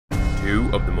two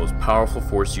of the most powerful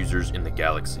Force users in the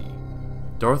galaxy,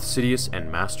 Darth Sidious and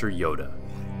Master Yoda.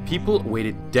 People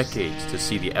waited decades to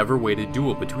see the ever-awaited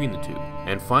duel between the two,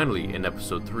 and finally, in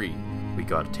Episode 3, we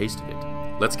got a taste of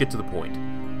it. Let's get to the point.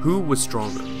 Who was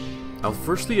stronger? I'll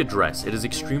firstly address it is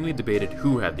extremely debated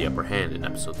who had the upper hand in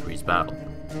Episode 3's battle.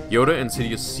 Yoda and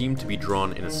Sidious seemed to be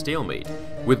drawn in a stalemate,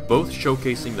 with both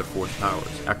showcasing their Force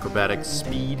powers, acrobatics,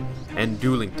 speed, and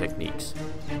dueling techniques.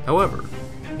 However,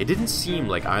 it didn't seem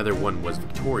like either one was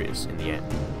victorious in the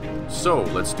end. So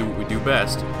let's do what we do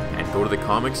best, and go to the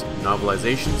comics,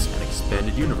 novelizations, and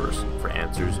expanded universe for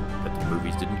answers that the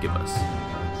movies didn't give us.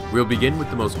 We'll begin with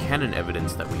the most canon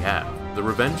evidence that we have, the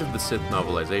Revenge of the Sith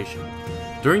novelization.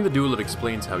 During the duel, it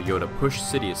explains how Yoda pushed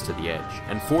Sidious to the edge,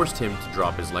 and forced him to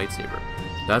drop his lightsaber.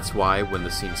 That's why, when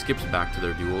the scene skips back to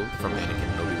their duel from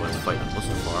Anakin and Obi-Wan's fight on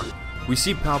Mustafar, we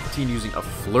see Palpatine using a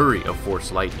flurry of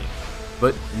Force lightning,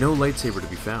 but no lightsaber to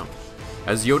be found.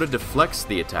 As Yoda deflects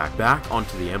the attack back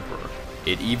onto the Emperor,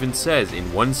 it even says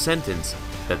in one sentence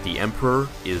that the Emperor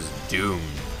is doomed.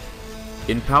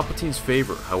 In Palpatine's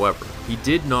favor, however, he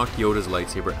did knock Yoda's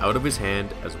lightsaber out of his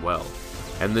hand as well,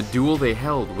 and the duel they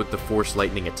held with the Force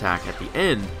lightning attack at the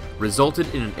end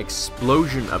resulted in an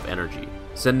explosion of energy,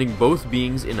 sending both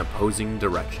beings in opposing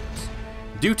directions.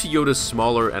 Due to Yoda's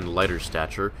smaller and lighter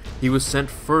stature, he was sent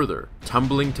further,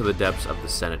 tumbling to the depths of the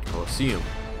Senate Colosseum.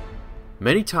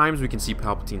 Many times we can see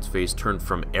Palpatine's face turn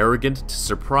from arrogant to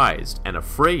surprised and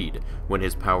afraid when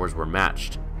his powers were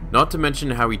matched, not to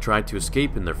mention how he tried to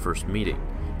escape in their first meeting.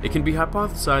 It can be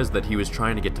hypothesized that he was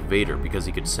trying to get to Vader because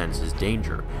he could sense his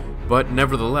danger, but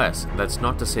nevertheless, that's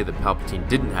not to say that Palpatine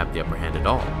didn't have the upper hand at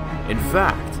all. In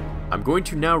fact, I'm going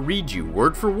to now read you,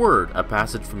 word for word, a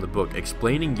passage from the book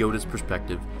explaining Yoda's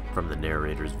perspective from the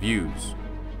narrator's views.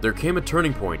 There came a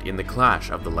turning point in the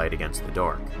clash of the light against the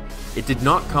dark. It did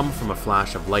not come from a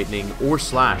flash of lightning or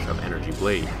slash of energy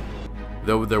blade,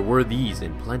 though there were these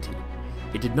in plenty.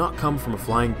 It did not come from a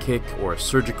flying kick or a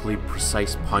surgically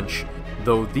precise punch,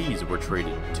 though these were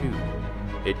traded too.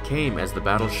 It came as the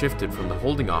battle shifted from the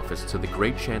holding office to the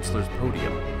Great Chancellor's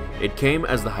podium. It came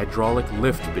as the hydraulic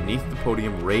lift beneath the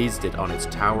podium raised it on its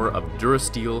tower of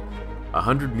durasteel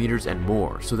 100 meters and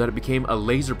more, so that it became a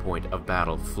laser point of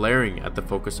battle flaring at the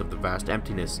focus of the vast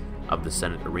emptiness of the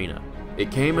Senate arena. It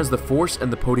came as the Force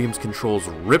and the podium's controls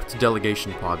ripped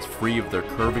delegation pods free of their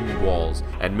curving walls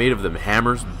and made of them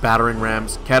hammers, battering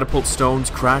rams, catapult stones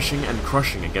crashing and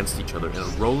crushing against each other in a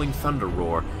rolling thunder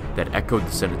roar that echoed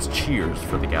the Senate's cheers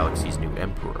for the galaxy's new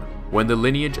emperor. When the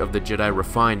lineage of the Jedi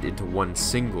refined into one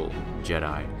single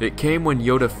Jedi, it came when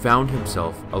Yoda found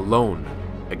himself alone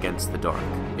against the dark.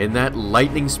 In that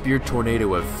lightning spear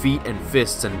tornado of feet and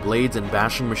fists and blades and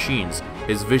bashing machines,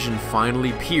 his vision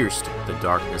finally pierced the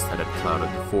darkness that had clouded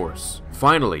the Force.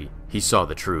 Finally, he saw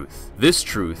the truth. This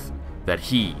truth that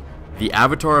he, the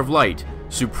Avatar of Light,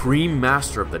 supreme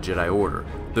master of the Jedi Order,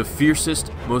 the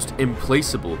fiercest, most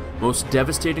implacable, most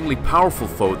devastatingly powerful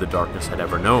foe the darkness had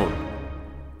ever known,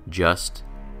 just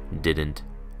didn't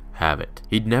have it.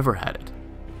 He'd never had it.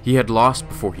 He had lost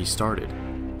before he started.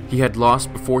 He had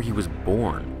lost before he was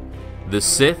born. The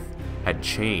Sith had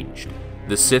changed.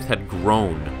 The Sith had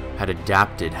grown, had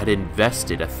adapted, had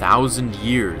invested 1,000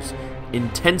 years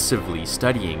intensively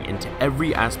studying into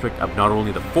every aspect of not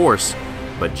only the Force,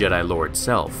 but Jedi lore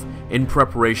itself, in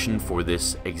preparation for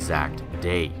this exact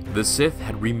day. The Sith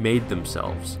had remade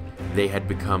themselves. They had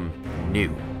become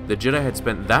new. The Jedi had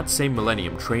spent that same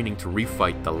millennium training to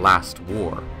refight the last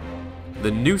war.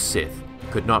 The new Sith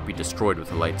could not be destroyed with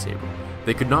a lightsaber.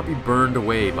 They could not be burned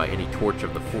away by any torch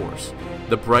of the Force.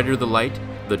 The brighter the light,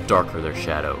 the darker their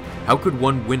shadow. How could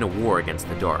one win a war against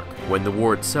the dark, when the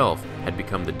war itself had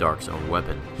become the dark's own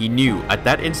weapon? He knew at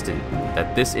that instant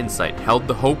that this insight held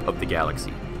the hope of the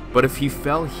galaxy, but if he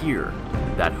fell here,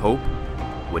 that hope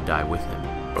would die with him.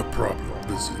 A problem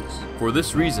this is. For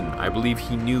this reason, I believe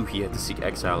he knew he had to seek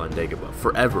exile on Dagobah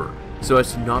forever, so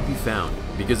as to not be found,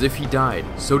 because if he died,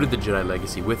 so did the Jedi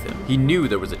legacy with him. He knew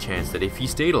there was a chance that if he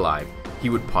stayed alive, he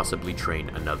would possibly train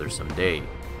another someday.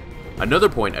 Another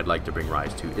point I'd like to bring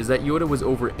rise to is that Yoda was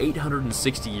over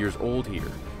 860 years old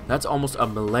here. That's almost a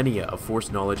millennia of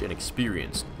Force knowledge and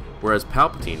experience, whereas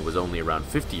Palpatine was only around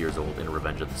 50 years old in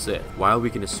Revenge of the Sith. While we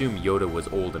can assume Yoda was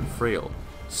old and frail,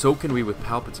 so can we with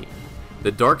Palpatine.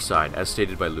 The dark side, as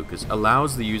stated by Lucas,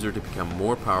 allows the user to become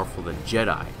more powerful than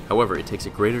Jedi. However, it takes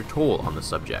a greater toll on the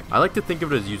subject. I like to think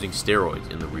of it as using steroids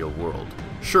in the real world.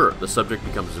 Sure, the subject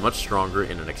becomes much stronger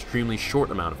in an extremely short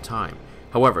amount of time.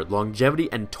 However, the longevity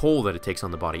and toll that it takes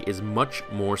on the body is much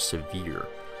more severe.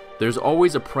 There's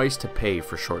always a price to pay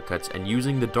for shortcuts, and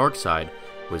using the dark side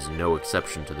was no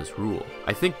exception to this rule.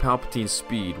 I think Palpatine's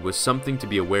speed was something to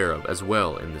be aware of as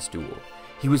well in this duel.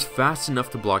 He was fast enough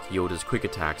to block Yoda's quick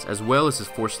attacks, as well as his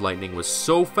Force lightning was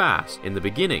so fast in the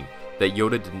beginning that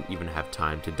Yoda didn't even have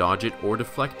time to dodge it or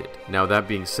deflect it. Now that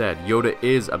being said, Yoda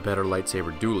is a better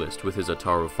lightsaber duelist with his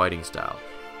Ataru fighting style,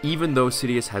 even though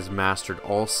Sidious has mastered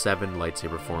all 7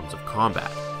 lightsaber forms of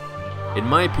combat. In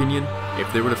my opinion,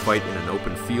 if they were to fight in an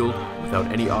open field without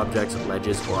any objects,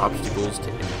 ledges, or obstacles to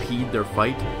impede their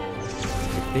fight,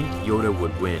 I think Yoda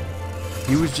would win.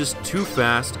 He was just too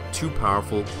fast, too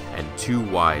powerful, and too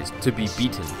wise to be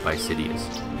beaten by Sidious.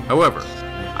 However,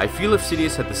 I feel if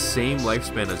Sidious had the same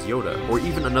lifespan as Yoda, or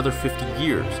even another 50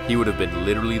 years, he would have been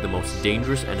literally the most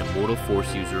dangerous and immortal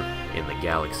Force user in the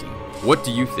galaxy. What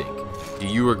do you think? Do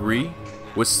you agree?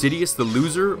 Was Sidious the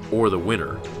loser or the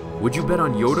winner? Would you bet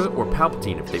on Yoda or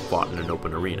Palpatine if they fought in an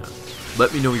open arena?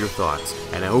 Let me know your thoughts,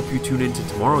 and I hope you tune in to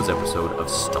tomorrow's episode of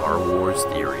Star Wars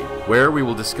Theory, where we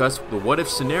will discuss the what-if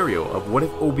scenario of what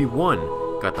if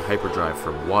Obi-Wan got the hyperdrive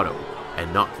from Watto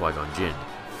and not Qui-Gon Jinn.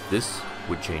 This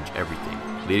would change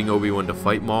everything, leading Obi-Wan to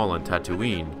fight Maul on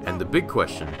Tatooine, and the big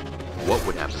question, what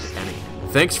would happen to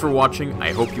Anakin? Thanks for watching.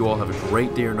 I hope you all have a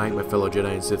great day or night, my fellow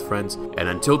Jedi and Sith friends, and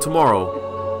until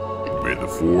tomorrow, May the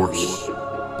Force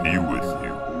be with you.